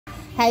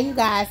Hey you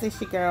guys,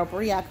 it's your girl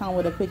Bree. I come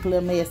with a quick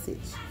little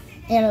message.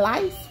 In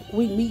life,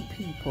 we meet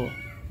people,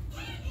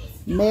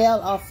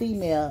 male or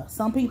female.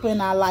 Some people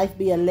in our life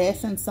be a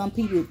lesson, some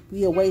people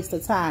be a waste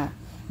of time.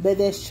 But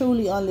there's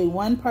truly only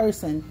one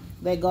person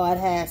that God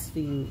has for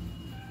you.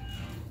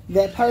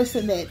 That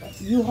person that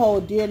you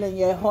hold dear in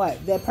your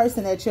heart. That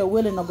person that you're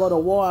willing to go to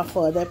war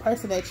for. That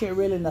person that you're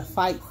willing to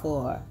fight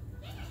for.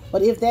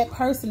 But if that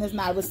person is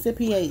not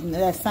reciprocating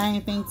that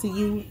same thing to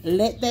you,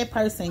 let that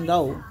person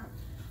go.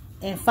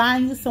 And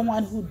find you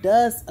someone who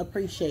does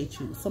appreciate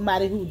you.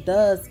 Somebody who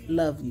does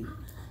love you.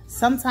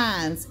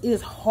 Sometimes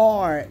it's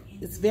hard.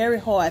 It's very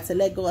hard to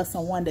let go of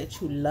someone that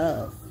you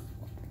love.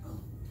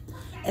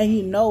 And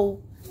you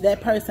know that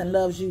person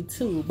loves you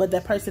too. But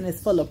that person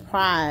is full of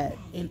pride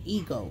and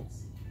ego.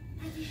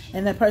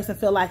 And that person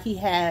feel like he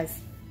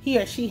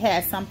or she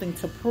has something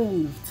to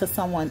prove to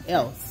someone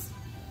else.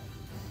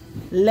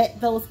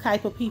 Let those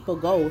type of people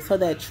go so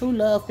that true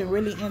love can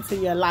really enter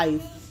your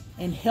life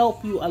and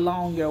help you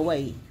along your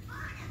way.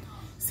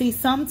 See,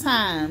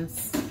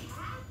 sometimes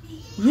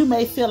you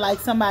may feel like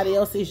somebody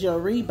else is your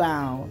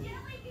rebound,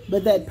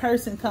 but that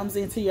person comes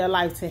into your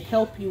life to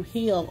help you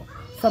heal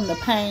from the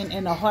pain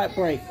and the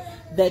heartbreak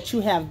that you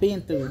have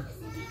been through.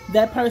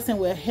 That person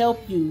will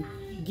help you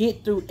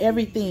get through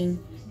everything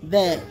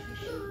that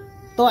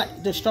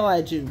thought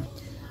destroyed you.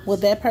 What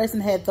that person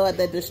had thought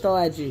that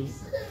destroyed you.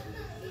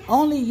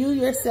 Only you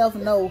yourself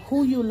know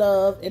who you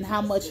love and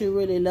how much you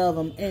really love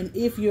them, and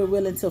if you're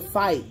willing to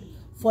fight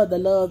for the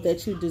love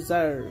that you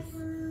deserve.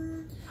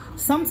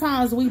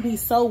 Sometimes we be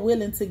so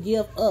willing to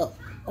give up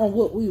on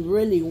what we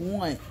really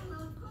want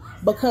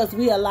because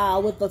we allow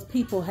what those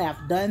people have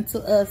done to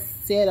us,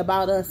 said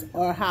about us,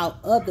 or how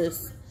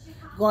others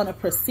going to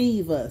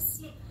perceive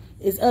us.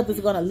 Is others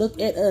going to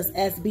look at us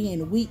as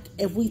being weak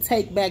if we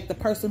take back the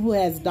person who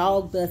has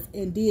dogged us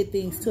and did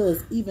things to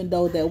us, even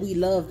though that we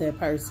love that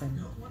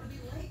person.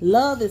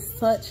 Love is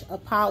such a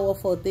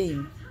powerful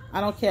thing.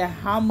 I don't care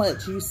how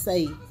much you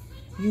say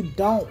you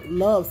don't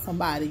love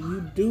somebody.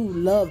 You do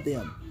love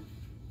them.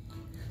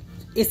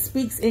 It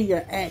speaks in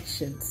your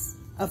actions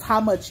of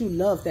how much you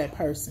love that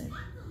person.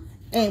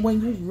 And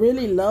when you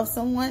really love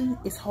someone,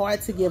 it's hard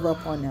to give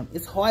up on them.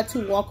 It's hard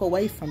to walk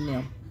away from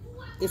them.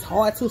 It's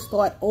hard to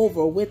start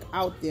over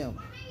without them.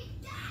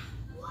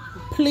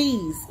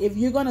 Please, if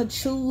you're going to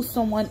choose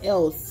someone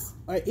else,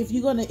 or if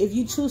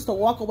you choose to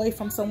walk away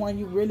from someone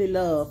you really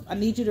love, I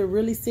need you to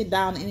really sit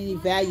down and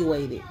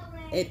evaluate it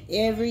at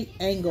every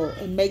angle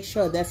and make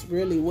sure that's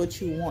really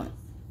what you want.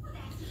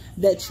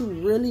 That you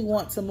really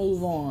want to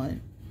move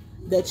on.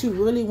 That you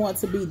really want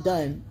to be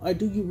done. Or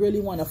do you really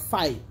want to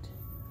fight?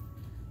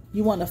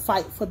 You want to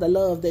fight for the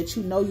love that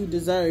you know you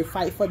deserve.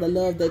 Fight for the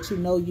love that you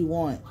know you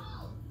want.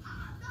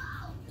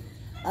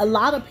 A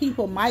lot of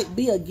people might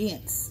be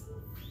against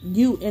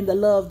you in the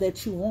love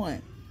that you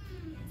want.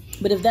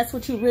 But if that's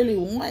what you really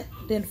want,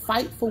 then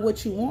fight for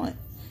what you want.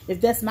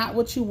 If that's not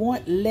what you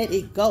want, let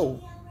it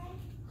go.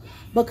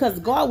 Because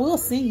God will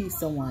send you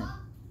someone.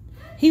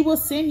 He will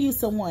send you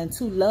someone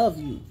to love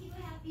you.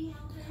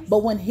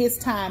 But when his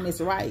time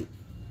is right.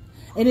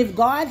 And if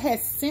God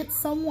has sent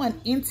someone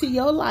into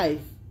your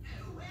life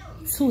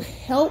to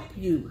help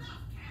you,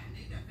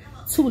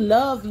 to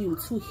love you,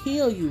 to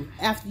heal you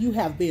after you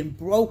have been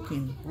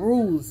broken,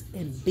 bruised,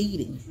 and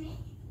beaten,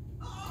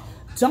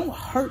 don't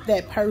hurt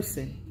that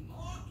person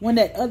when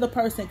that other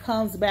person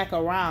comes back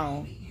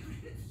around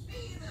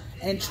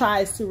and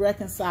tries to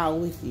reconcile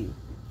with you.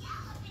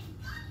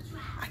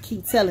 I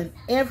keep telling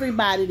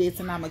everybody this,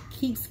 and I'm going to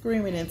keep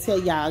screaming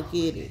until y'all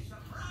get it.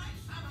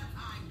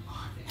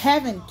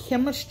 Having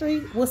chemistry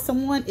with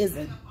someone is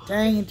a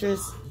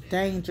dangerous,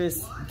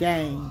 dangerous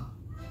game.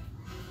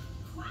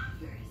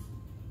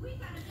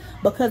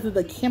 Because of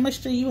the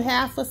chemistry you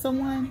have for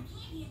someone,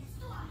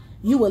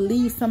 you will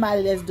leave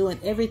somebody that's doing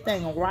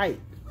everything right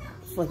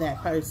for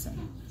that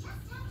person.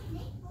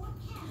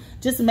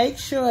 Just make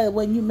sure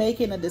when you're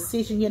making a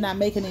decision, you're not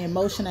making an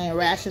emotional and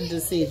rational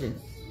decision.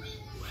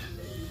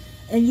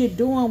 And you're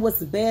doing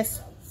what's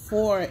best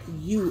for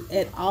you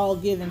at all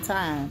given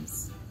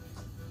times.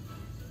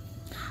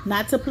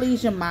 Not to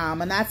please your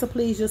mama, not to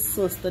please your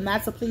sister,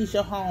 not to please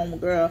your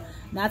homegirl,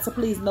 not to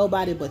please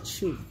nobody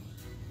but you.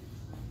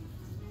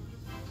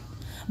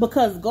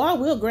 Because God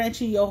will grant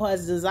you your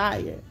heart's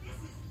desire.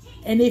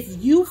 And if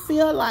you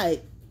feel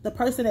like the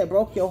person that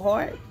broke your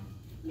heart,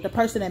 the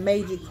person that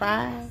made you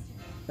cry,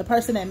 the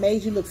person that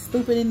made you look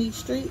stupid in these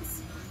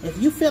streets, if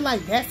you feel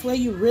like that's where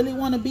you really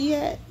want to be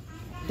at,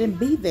 then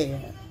be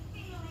there.